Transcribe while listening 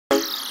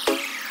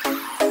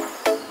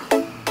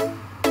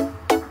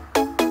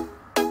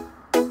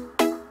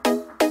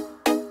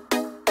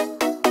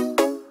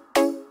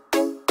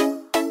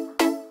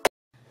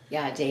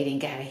Y'all, Jaden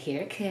got a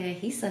haircut.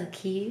 He's so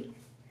cute.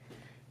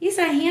 You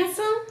so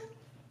handsome.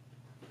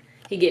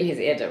 He getting his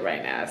edge up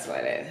right now. That's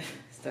why that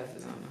stuff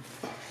is on him.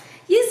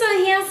 You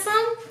so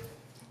handsome.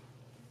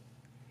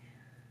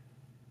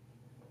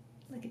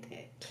 Look at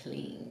that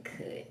clean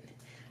cut.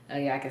 Oh,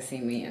 y'all can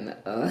see me in the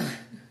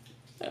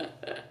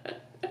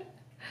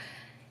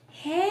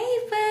Hey,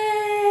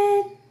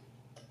 bud.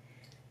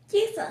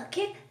 You so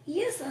cute.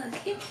 You so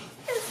cute.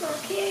 You so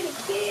cute.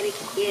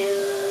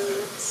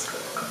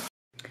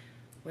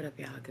 What up,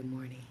 y'all? Good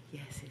morning.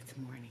 Yes, it's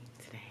morning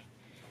today.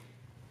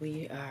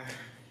 We are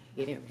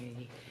getting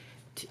ready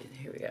to,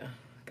 here we go.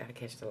 Gotta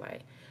catch the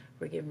light.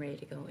 We're getting ready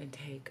to go and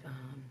take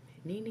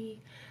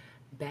Nene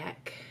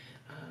back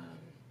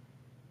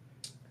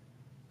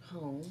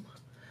home.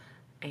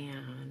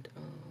 And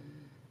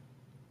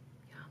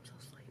yeah, I'm so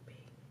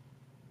sleepy.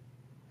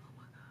 Oh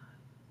my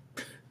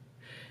god.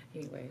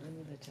 Anyway, let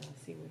me let y'all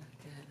see what I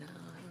got. No,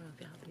 I don't know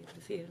if y'all be able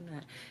to see it or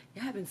not.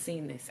 Y'all haven't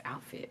seen this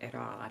outfit at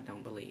all, I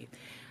don't believe.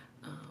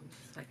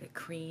 It's like a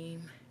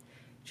cream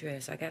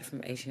dress. I got it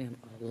from H&M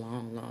a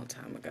long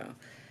time ago.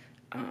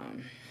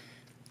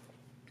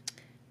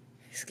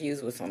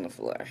 Excuse what's on the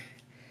floor.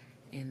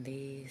 And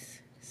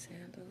these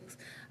sandals.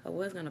 I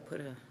was gonna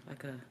put a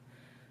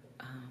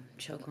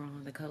choker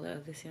on the color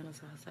of the sandals.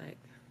 So I was like,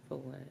 for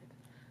what?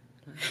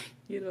 Like,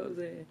 you know what I'm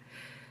saying?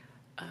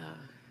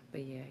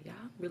 But yeah,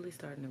 y'all really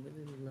starting to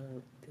really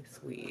love this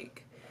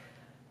wig.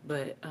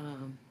 But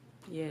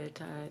yeah,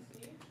 tied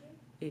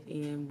it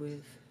in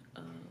with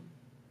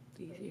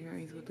these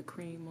earrings with the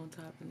cream on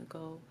top and the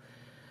gold.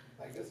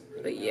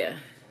 But yeah,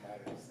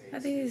 I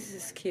think this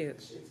is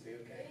cute.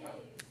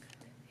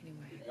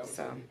 Anyway,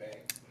 so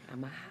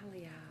I'ma holla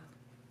y'all.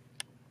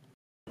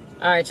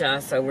 Alright, y'all,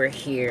 so we're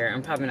here.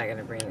 I'm probably not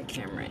gonna bring the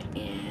camera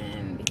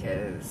in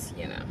because,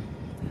 you know,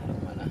 I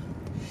don't wanna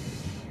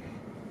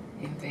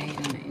invade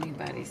on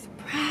anybody's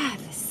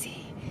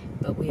privacy.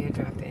 But we are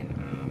dropping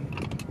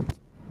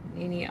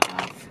Nene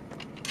off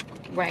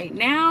right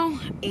now,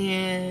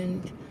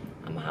 and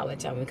I'm gonna holler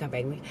at y'all when we come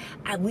back.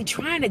 We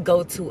trying to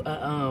go to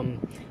a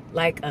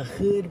like a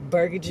hood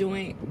burger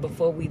joint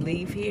before we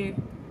leave here.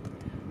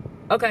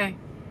 Okay.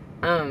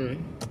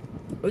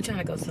 We're trying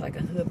to go to like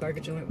a hood burger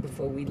joint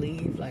before we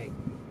leave, like,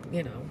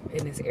 you know,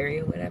 in this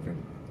area, whatever.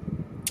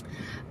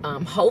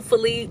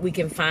 Hopefully we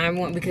can find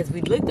one, because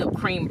we looked up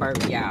Cream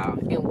Burger, y'all.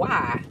 And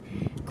why?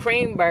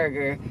 Cream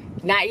Burger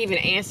not even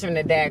answering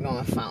the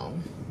daggone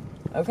phone.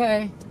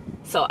 Okay?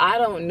 So I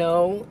don't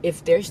know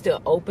if they're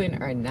still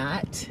open or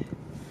not.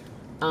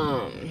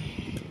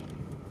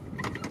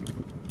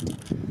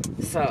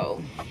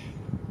 So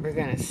we're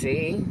gonna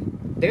see.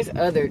 There's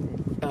other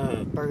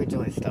burger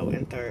joints though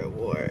in 3rd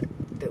Ward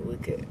that we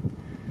could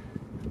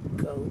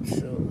go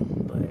to,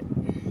 but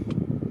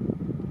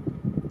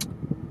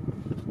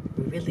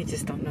we really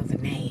just don't know the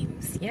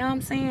names. You know what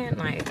I'm saying?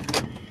 Like,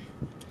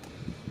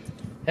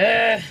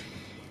 it's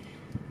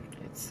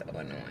so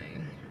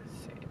annoying.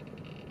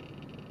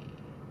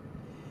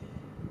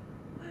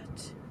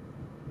 What?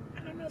 I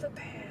don't know the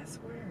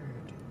password.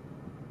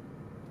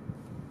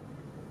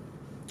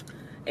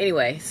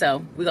 Anyway,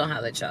 so we're gonna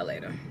holler at y'all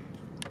later.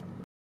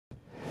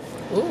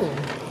 Ooh.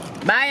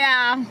 Bye,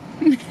 y'all.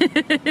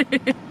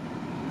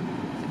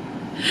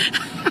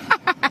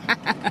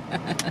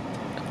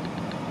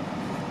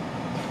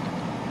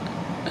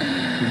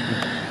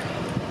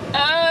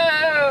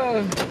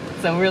 Oh,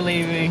 so we're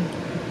leaving.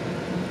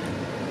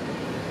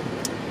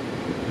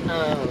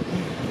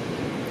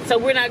 So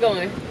we're not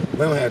going. We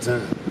don't have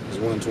time. It's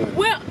 1:20.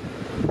 Well,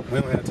 we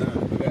don't have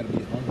time. We gotta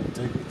be home to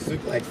take it.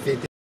 Took like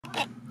 50.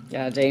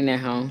 Y'all, Jaden at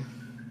home.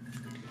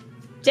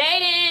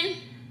 Jaden!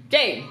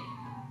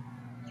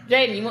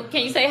 Jaden,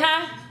 can you say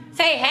hi?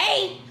 Say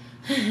hey!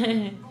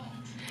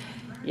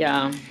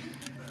 Y'all,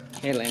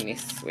 here, let me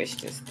switch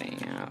this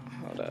thing out.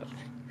 Hold up.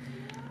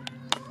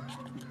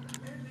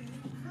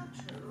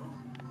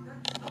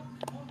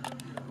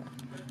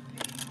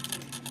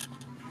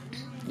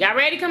 Y'all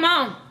ready? Come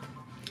on.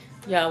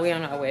 Y'all, we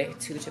on our way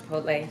to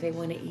Chipotle. They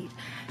want to eat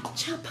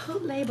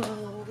Chipotle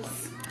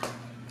bowls.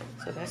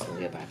 So that's where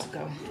we're about to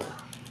go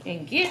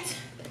and get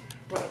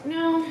right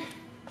now.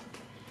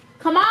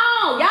 Come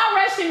on. Y'all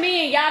rushing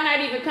me and y'all not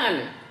even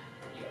coming.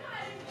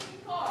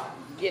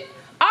 Yeah.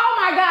 Oh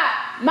my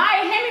God.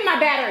 Maya, hand me my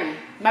battery.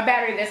 My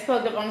battery that's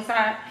plugged up on the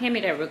side. Hand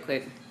me that real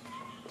quick.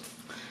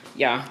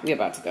 Y'all, we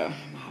about to go.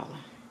 Holla.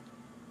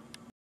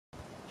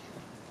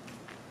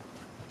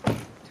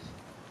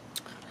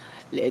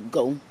 Let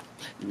go.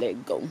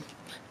 Let go.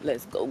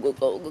 Let's go.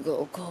 Go.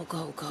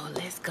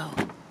 Let's go.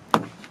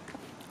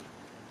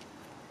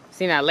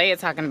 See, now Leia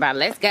talking about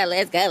let's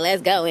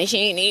go. And she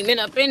ain't even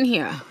up in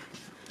here.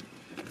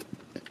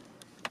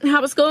 How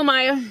was school,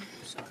 Maya?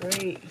 It's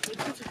great.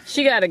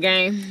 She got a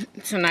game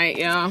tonight,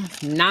 y'all.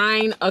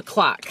 9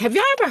 o'clock. Have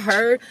y'all ever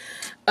heard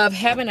of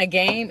having a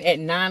game at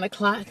 9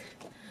 o'clock?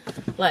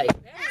 Like,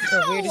 that's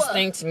the weirdest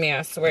thing to me,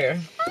 I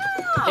swear.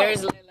 Ow.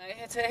 There's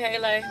Layla. Say hey,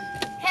 Lay.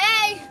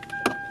 Hey.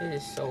 It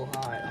is so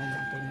hot. Oh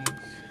my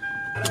goodness.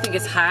 I think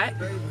it's hot.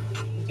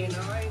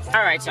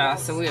 All right, y'all.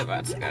 So we're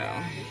about to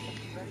go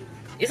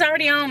It's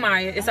already on,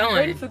 Maya. It's on. I'm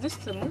ready for this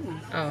to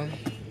move. Oh.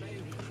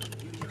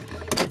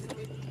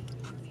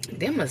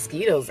 Them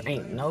mosquitoes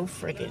ain't no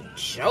freaking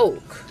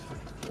joke.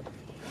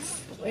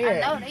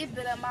 I know, they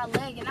bit up my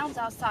leg and I was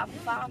outside for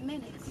 5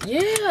 minutes.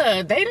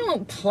 Yeah, they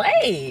don't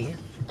play.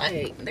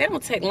 Like, they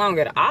don't take long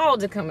at all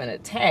to come and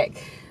attack.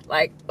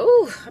 Like,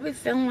 ooh, I be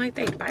feeling like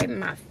they biting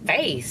my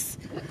face.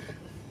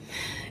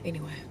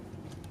 Anyway,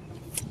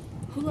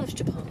 who loves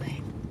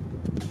Chipotle?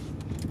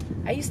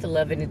 I used to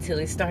love it until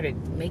it started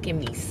making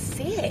me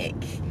sick.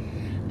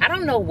 I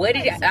don't know what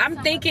it is. I'm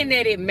thinking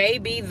that it may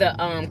be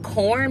the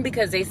corn,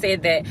 because they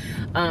said that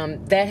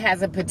that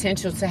has a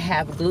potential to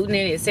have gluten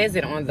in it. It says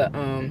it on the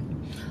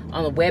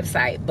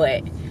website,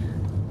 but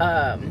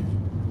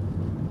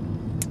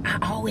I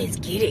always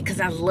get it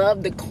because I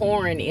love the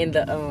corn in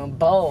the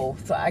bowl.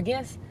 So I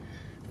guess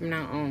from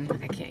now on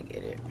I can't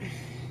get it,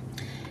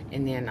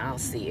 and then I'll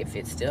see if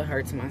it still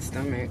hurts my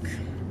stomach,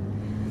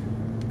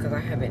 because I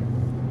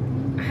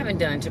haven't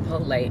done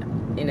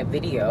Chipotle in a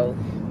video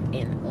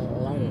in a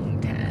long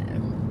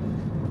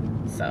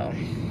time. So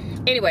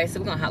anyway, so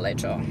we're gonna holla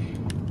at y'all.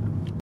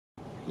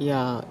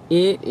 Y'all,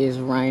 it is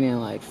raining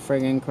like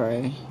friggin'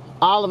 cray.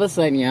 All of a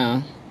sudden,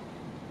 y'all.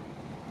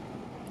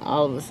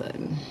 All of a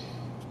sudden.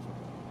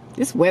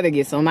 This weather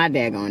gets on my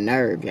daggone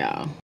nerve,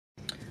 y'all.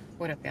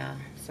 What up, y'all?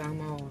 So I'm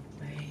on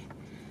my way.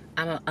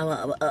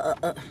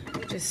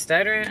 I'm just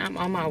stuttering. I'm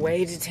on my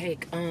way to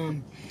take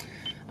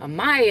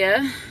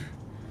Amaya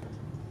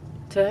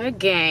to her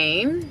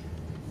game.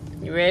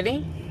 You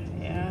ready?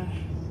 Yeah.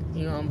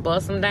 You gonna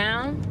bust them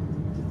down?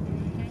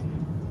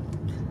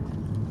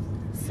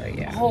 So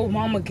yeah. Oh,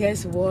 mama,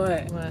 guess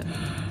what? What?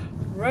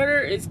 Rudder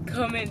is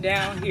coming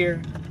down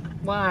here.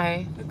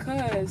 Why?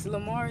 Because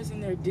Lamar is in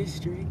their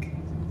district.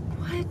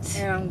 What?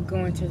 And I'm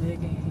going to the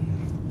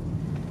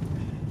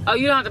game. Oh,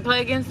 you don't have to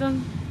play against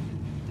them?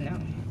 No.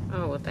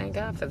 Oh, well, thank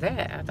God for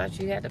that. I thought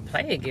you had to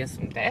play against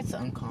them. That's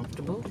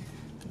uncomfortable.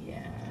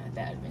 Yeah,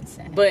 that'd have been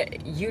sad.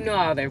 But you know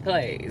all their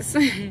plays.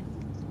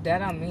 That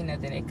don't mean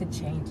nothing. They could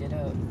change it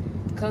up.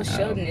 Coach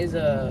Sheldon is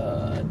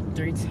a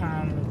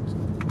 3-time,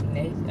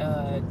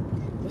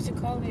 what's it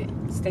called?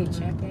 State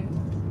champion,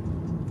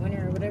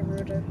 winner, or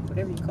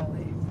whatever you call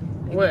it.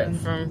 What,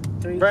 from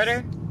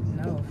Brother?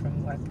 No,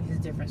 from like his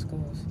different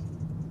schools.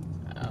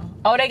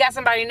 Oh, they got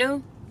somebody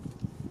new?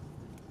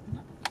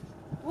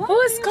 What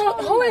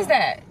Who is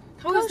that?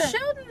 Coach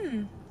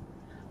Sheldon.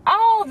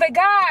 Oh, the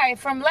guy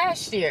from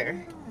last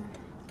year.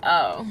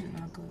 Oh.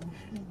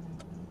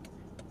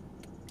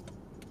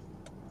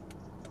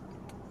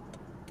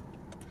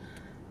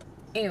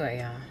 Anyway,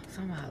 y'all,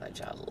 so I'm gonna holler at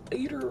y'all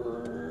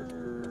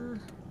later.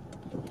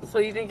 So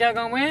you think y'all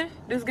gonna win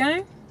this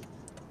game?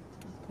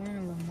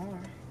 Playing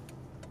Lamar.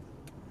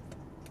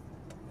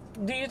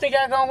 Do you think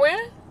y'all gonna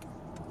win?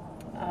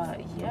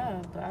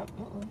 Yeah, but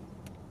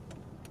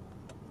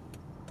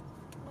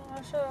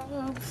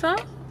So?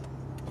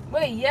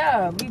 wait,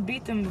 yeah, we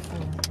beat them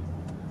before.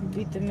 We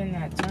beat them in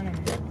that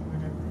tournament or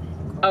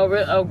whatever. Oh,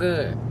 really? Oh,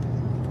 good.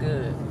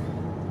 Good.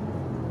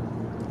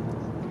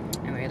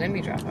 Anyway, let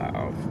me drop her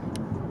off.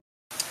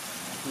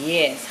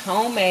 Yes,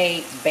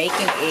 homemade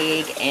bacon,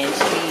 egg, and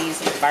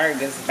cheese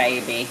burgers,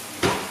 baby.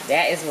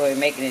 That is what we're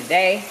making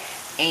today.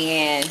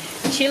 And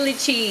chili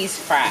cheese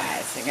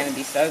fries. They're gonna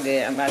be so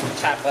good. I'm about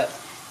to chop up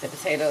the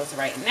potatoes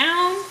right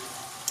now.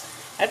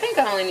 I think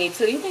I only need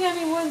 2. You think I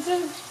need 1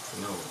 too?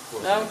 No, of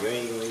course. No? You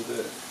ain't gonna eat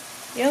that.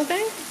 You don't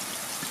think?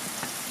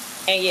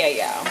 And yeah,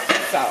 y'all.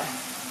 So,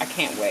 I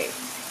can't wait.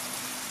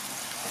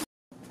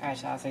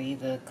 Alright, y'all. So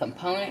these are the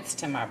components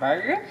to my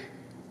burger.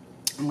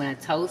 I'm gonna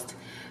toast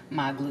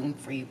my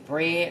gluten-free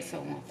bread so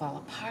it won't fall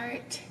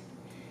apart.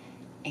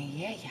 And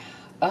yeah, y'all.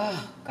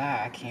 Oh, God,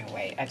 I can't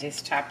wait. I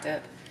just chopped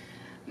up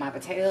my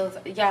potatoes.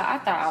 Y'all, I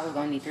thought I was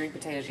gonna need 3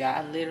 potatoes, y'all.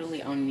 I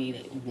literally only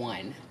needed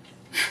 1.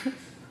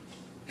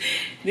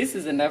 This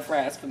is enough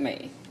fries for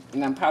me.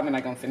 And I'm probably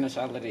not gonna finish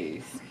all of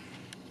these.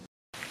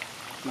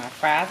 My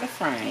fries are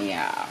frying,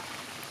 y'all.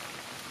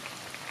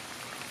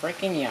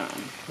 Freaking yum.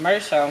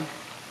 Mersho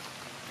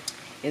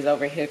is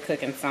over here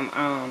cooking some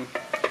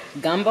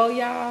gumbo,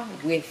 y'all,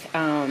 with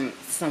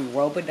some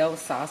robodo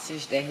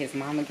sausage that his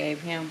mama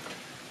gave him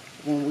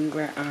when we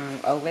were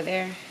over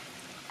there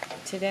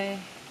today.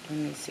 Let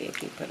me see if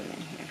he put them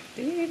in here.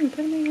 Did he even put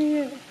them in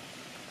here yet?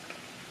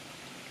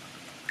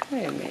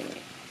 Wait a minute.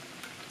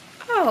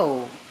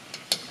 Oh.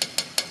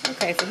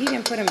 Okay, so he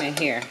didn't put them in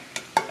here.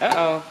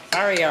 Uh-oh.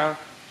 Sorry, y'all.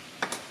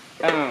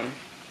 I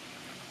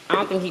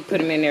don't think he put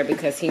them in there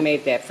because he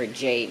made that for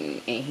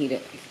Jaden,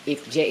 and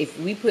if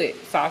we put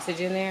sausage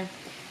in there,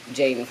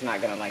 Jaden's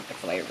not gonna like the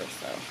flavor,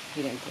 so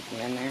he didn't put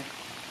them in there.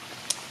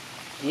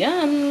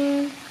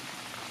 Yum.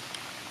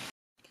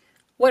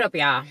 What up,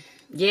 y'all?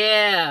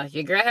 Yeah,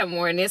 your girl haven't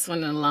worn this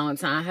one in a long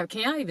time.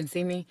 Can y'all even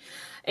see me?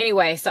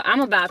 Anyway, so I'm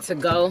about to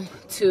go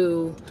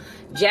to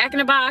Jack in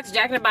the Box.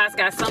 Jack in the Box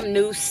got some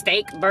new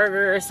steak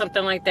burger or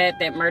something like that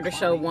that Murder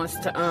Show wants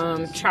to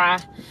try.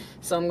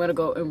 So I'm gonna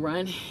go and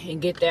run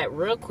and get that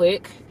real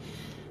quick.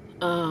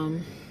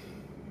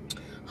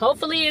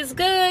 Hopefully it's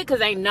good,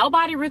 because ain't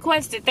nobody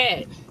requested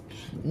that.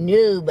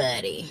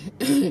 Nobody.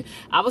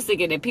 I was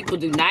thinking that people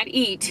do not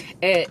eat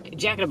at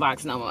Jack in the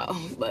Box no more,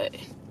 but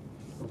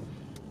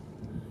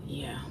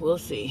yeah, we'll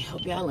see.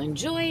 Hope y'all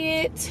enjoy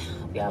it.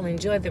 Hope y'all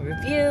enjoy the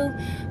review.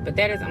 But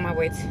that is on my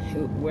way to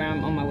where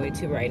I'm on my way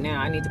to right now.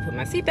 I need to put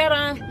my seatbelt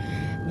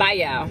on. Bye,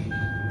 y'all.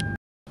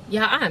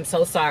 Y'all, I am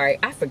so sorry.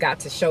 I forgot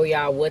to show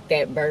y'all what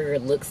that burger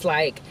looks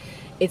like.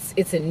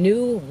 It's a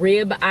new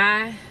rib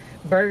eye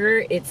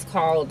burger. It's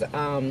called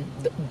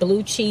the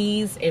blue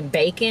cheese and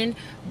bacon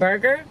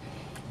burger.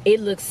 It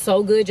looks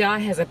so good, y'all.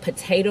 It has a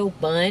potato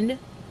bun.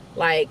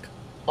 Like,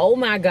 oh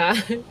my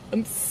God.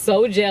 I'm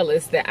so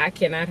jealous that I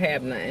cannot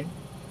have none.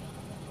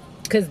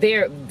 Because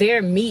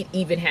their meat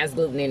even has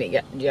gluten in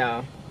it,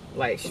 y'all.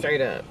 Like,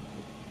 straight up.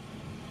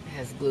 It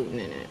has gluten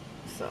in it.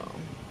 So.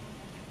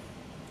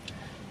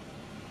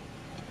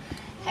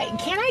 Hey,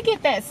 can I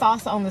get that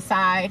sauce on the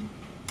side?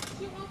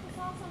 You want the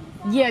sauce on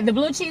the side? Yeah, the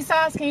blue cheese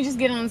sauce. Can you just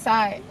get it on the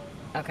side?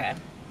 Okay.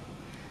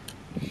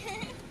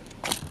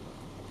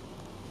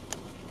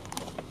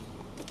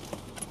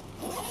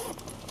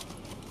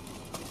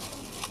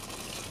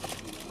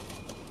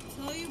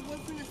 Tell your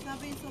boyfriend to stop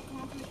being so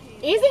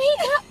complicated. Isn't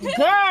he?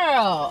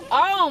 Girl,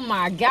 oh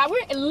my God.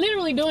 We're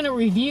literally doing a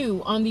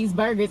review on these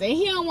burgers, and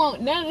he don't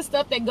want none of the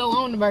stuff that go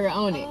on the burger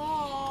on it.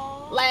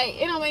 Oh.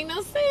 Like, it don't make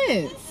no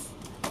sense.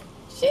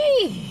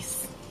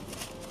 Jeez.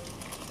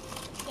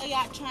 So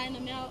y'all trying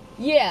them out?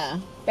 Yeah,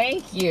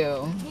 thank you.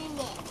 Good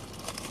luck.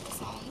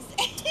 That's all I'm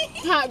saying.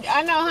 Huh,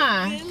 I know,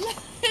 huh? Good luck.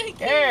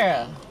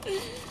 Girl.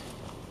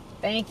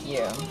 Thank you.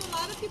 A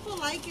lot of people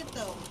like it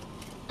though.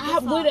 I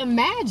would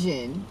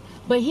imagine.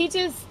 But he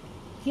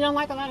don't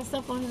like a lot of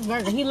stuff on his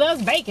burger. He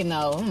loves bacon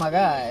though. Oh my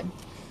God.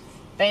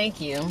 Thank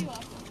you. You're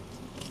welcome.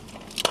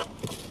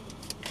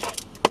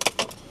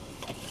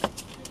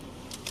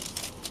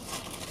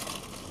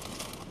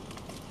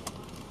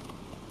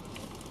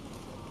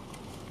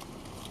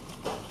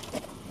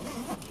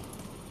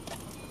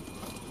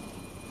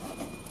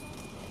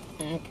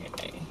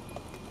 Okay.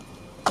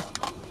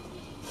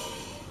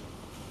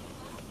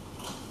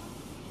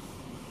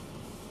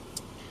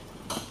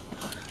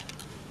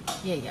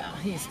 Yeah, y'all.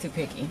 He's too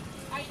picky.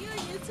 Are you a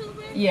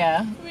YouTuber?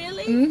 Yeah.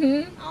 Really?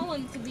 Mm-hmm. I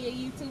wanted to be a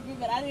YouTuber,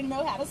 but I didn't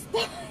know how to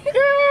start. Girl,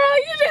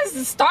 you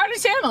just start a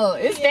channel.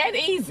 It's that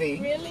easy.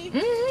 Really?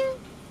 Mm-hmm.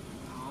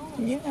 Oh,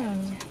 Yeah.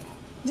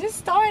 Just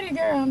start it,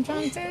 girl. I'm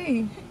trying to tell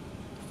you.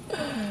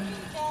 there you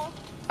go.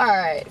 All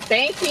right.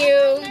 Thank you.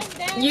 Have a nice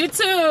day. You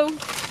too.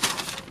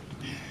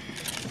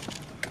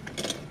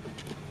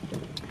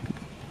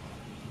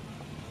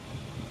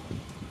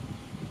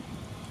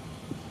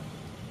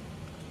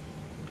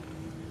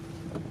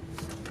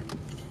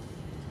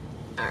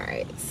 All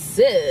right.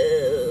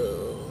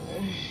 So,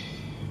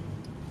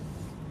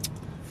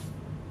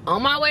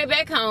 on my way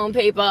back home,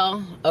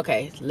 people.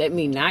 Okay, let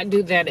me not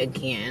do that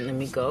again. Let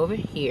me go over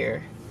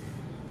here.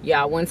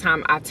 Y'all, one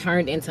time I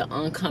turned into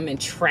oncoming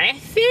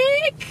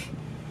traffic.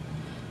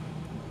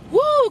 Woo,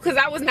 because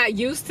I was not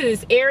used to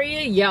this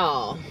area.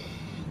 Y'all,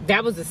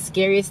 that was the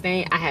scariest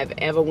thing I have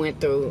ever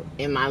went through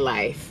in my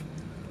life.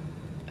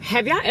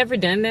 Have y'all ever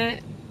done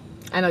that?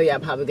 I know y'all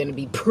probably gonna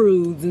be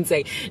prudes and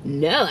say,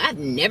 no, I've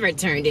never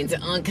turned into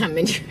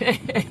oncoming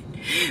traffic.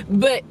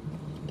 But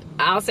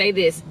I'll say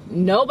this,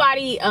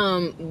 nobody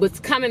was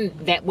coming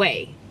that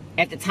way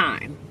at the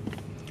time.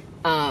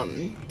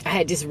 I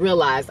had just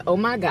realized, oh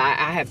my God,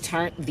 I have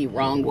turned the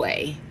wrong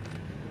way.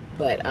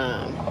 But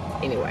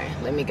anyway,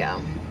 let me go.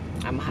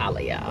 I'm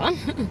holla, y'all.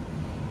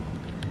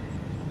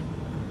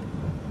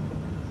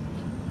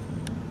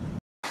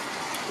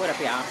 What up,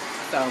 y'all?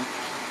 So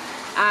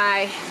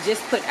I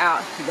just put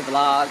out the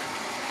vlog.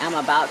 I'm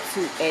about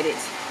to edit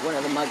one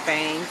of the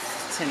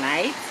mukbangs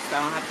tonight, so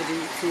I don't have to do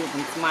 2 of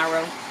them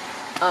tomorrow.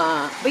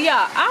 But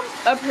yeah, I'm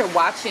up here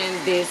watching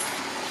this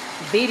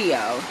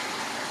video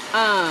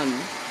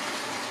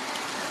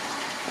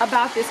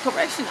about this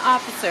correction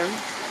officer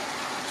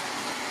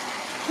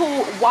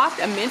who walked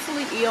a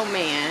mentally ill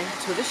man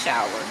to the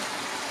shower,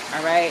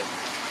 all right,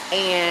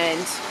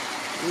 and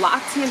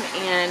locked him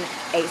in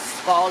a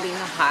scalding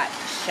hot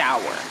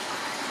shower.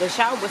 The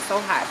shower was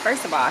so hot.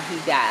 First of all, he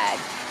died,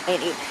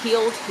 and it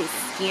peeled his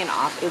skin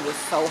off. It was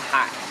so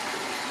hot.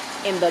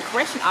 And the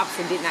correction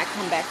officer did not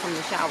come back from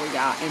the shower,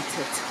 y'all,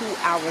 until 2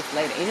 hours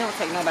later. It don't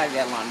take nobody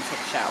that long to take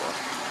a shower.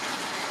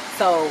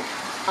 So,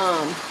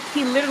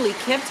 he literally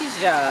kept his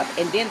job,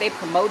 and then they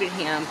promoted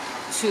him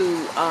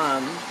to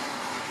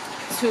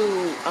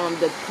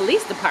the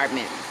police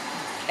department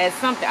as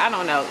something, I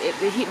don't know.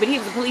 But he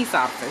was a police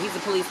officer. He's a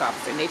police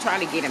officer, and they're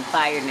trying to get him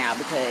fired now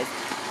because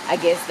I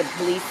guess the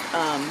police,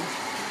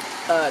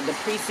 the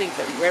precinct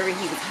wherever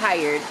he was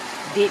hired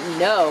didn't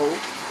know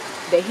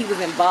that he was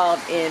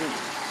involved in,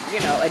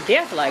 you know, a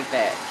death like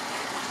that.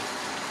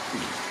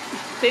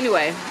 So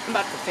anyway, I'm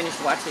about to finish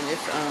watching this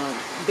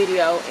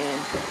video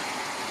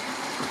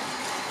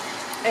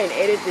and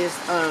edit this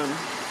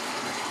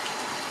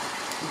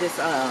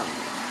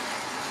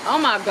oh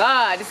my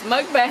God, this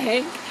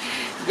mukbang.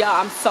 Y'all,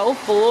 I'm so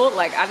full,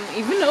 like I don't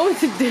even know what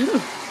to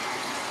do.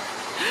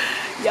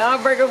 Y'all,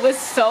 burger was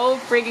so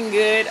freaking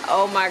good.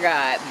 Oh my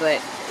God.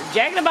 But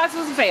Jack in the Box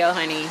was a fail,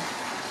 honey.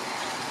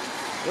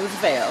 It was a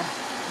fail.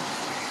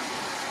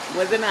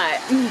 Was it not?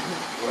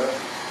 What?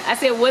 I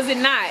said, was it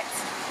not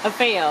a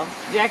fail?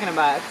 Jack in the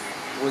Box.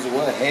 Was it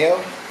what? Hell?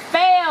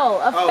 Fail!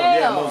 A Oh,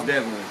 fail! yeah, most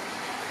definitely.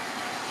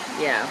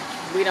 Yeah,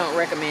 we don't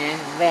recommend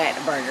that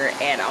burger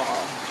at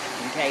all.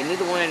 Okay,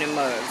 neither one of them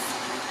mugs.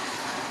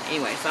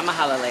 Anyway, so I'ma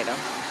holler later.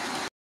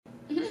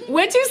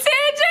 What you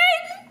said,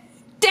 Jaden?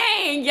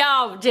 Dang,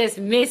 y'all just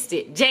missed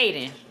it.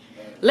 Jaden,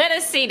 let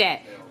us see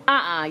that.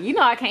 You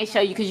know I can't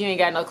show you because you ain't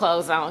got no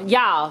clothes on.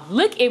 Y'all,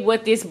 look at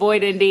what this boy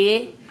done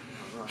did.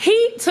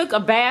 He took a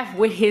bath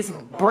with his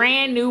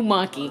brand new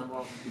monkey.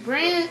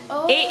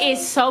 It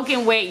is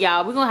soaking wet,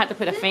 y'all. We're gonna have to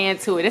put a fan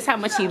to it. That's how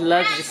much he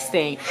loves this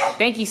thing.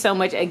 Thank you so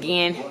much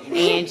again,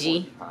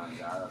 Angie.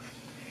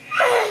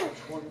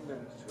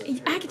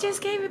 I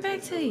just gave it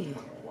back to you.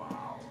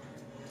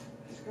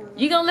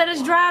 You gonna let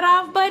us dry it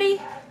off,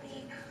 buddy?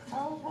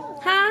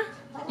 Huh?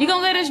 You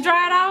gonna let us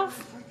dry it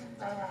off?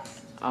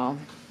 Oh,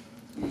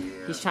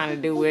 he's trying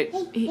to do it.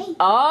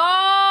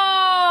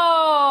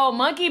 Oh,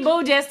 Monkey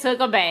Boo just took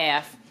a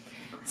bath.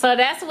 So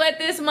that's what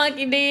this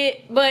monkey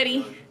did,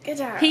 buddy. Good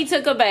job. He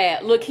took a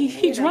bath. Look,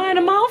 he drying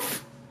him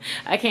off.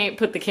 I can't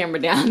put the camera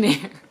down there. He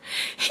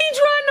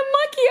drying the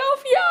monkey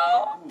off,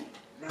 y'all.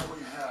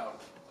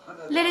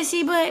 Let us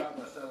see, bud.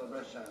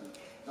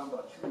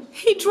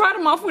 He dried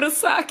him off with a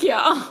sock,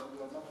 y'all.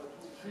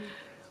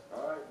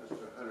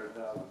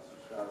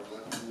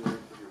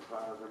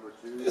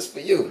 It's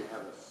for you.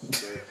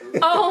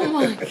 Oh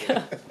my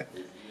God.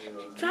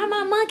 Dry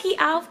my monkey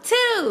off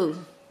too.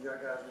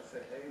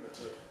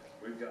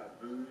 We've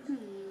got booze,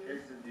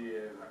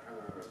 quesadilla, and I kind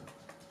of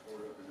tore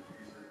it up into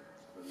pieces.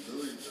 But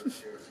Louis took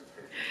care of some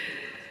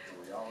quesadillas. So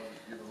we all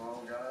just give them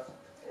all, guys.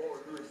 Or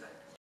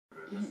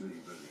Louis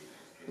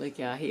Look,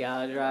 y'all, he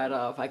all dried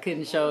off. I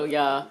couldn't show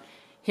y'all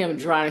him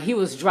drying. He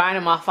was drying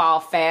him off all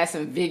fast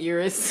and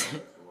vigorous.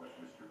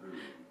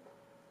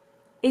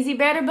 Is he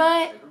better,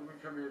 bud?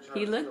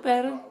 He looked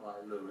better.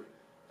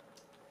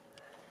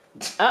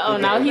 Uh-oh,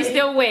 no, he's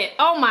still wet.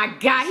 Oh my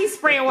God, he's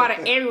spraying water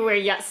everywhere,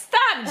 y'all.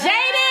 Stop,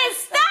 Jaden,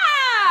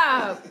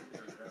 stop!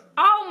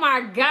 Oh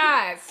my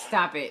God,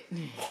 stop it.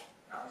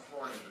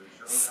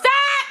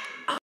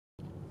 Stop!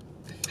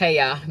 Hey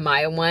y'all,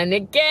 Maya won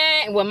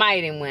again. Well,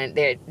 Maya didn't win.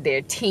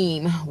 Their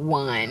team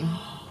won.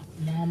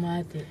 Mama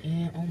at the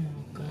end, oh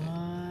my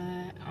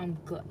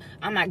God.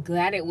 I'm not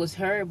glad it was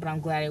her, but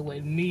I'm glad it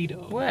was me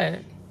though. What?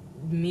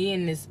 Me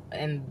and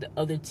the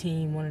other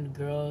team, one of the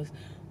girls,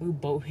 we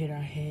both hit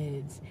our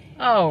heads.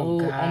 Oh,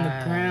 Ooh, God. on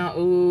the ground.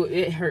 Ooh,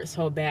 it hurt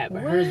so bad,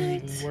 but hers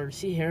is What? even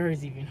worse.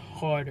 Hers even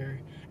harder.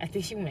 I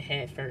think she went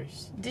head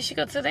first. Did she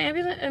go to the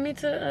ambulance? I mean,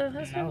 to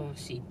hospital? No,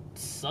 she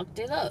sucked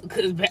it up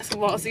because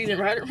basketball season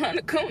right around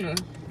the corner.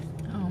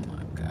 Oh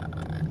my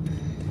God.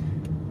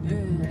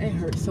 It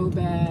hurt so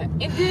bad.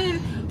 And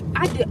then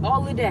I did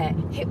all of that,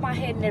 hit my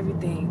head and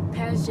everything,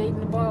 passed Jaden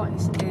the ball,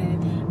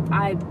 and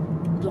I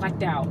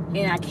blacked out.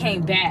 And I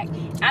came back.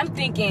 I'm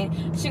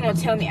thinking she gonna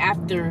tell me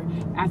after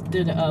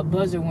the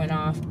buzzer went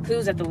off, because it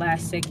was at the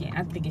last second.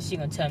 I'm thinking she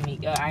gonna tell me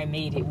I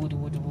made it. Woo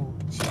woo woo.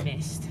 She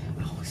missed.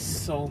 I was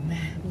so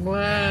mad. What?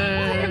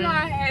 I hit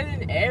my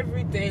head and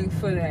everything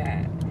for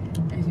that.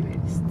 And she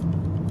missed.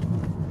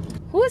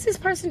 Who is this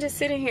person just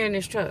sitting here in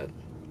this truck?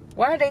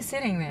 Why are they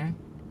sitting there?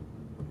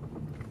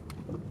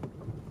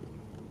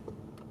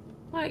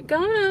 Like, go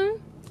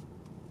on.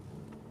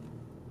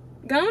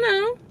 Go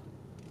on.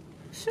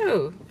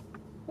 Shoot.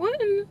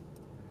 What in...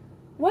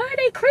 Why are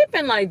they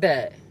creeping like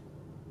that?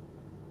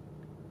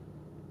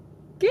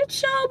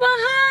 Get your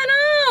behind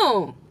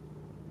on.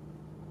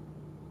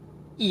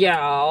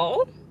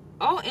 Y'all.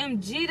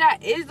 OMG,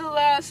 that is the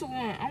last one.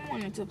 I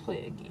wanted to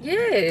play again.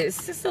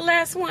 Yes, it's the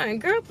last one.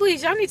 Girl,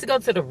 please, y'all need to go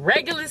to the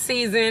regular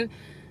season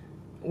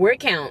where it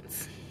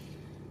counts.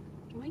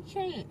 We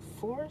can't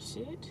force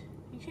it.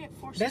 You can't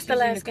force it. That's the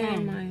last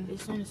game, Maya.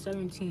 It's on the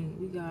 17th.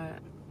 We got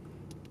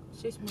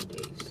 6 more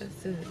days.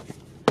 That's it.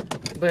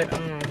 But,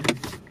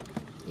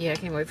 yeah, I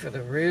can't wait for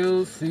the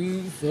real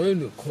season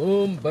to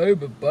come,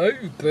 baby,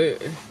 baby.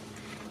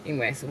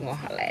 Anyway, so we're gonna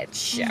holla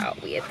at y'all.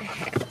 We at the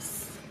house.